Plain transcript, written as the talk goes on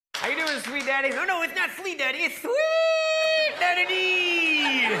doing, sweet daddy? Oh, no, it's not sweet daddy. It's sweet daddy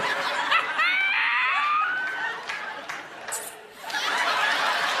D.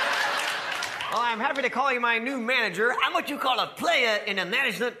 Well, I'm happy to call you my new manager. I'm what you call a player in the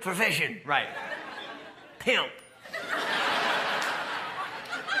management profession. Right. Pimp.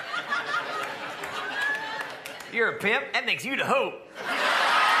 You're a pimp? That makes you the hope.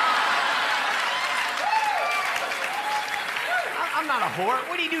 I'm not a whore.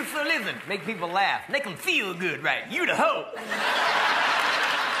 What do you do for a living? Make people laugh. Make them feel good, right? You the hope.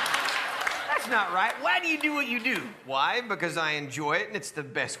 That's not right. Why do you do what you do? Why? Because I enjoy it and it's the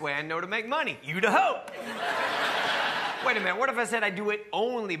best way I know to make money. You the hope. Wait a minute. What if I said I do it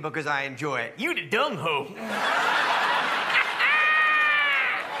only because I enjoy it? You the dumb hope.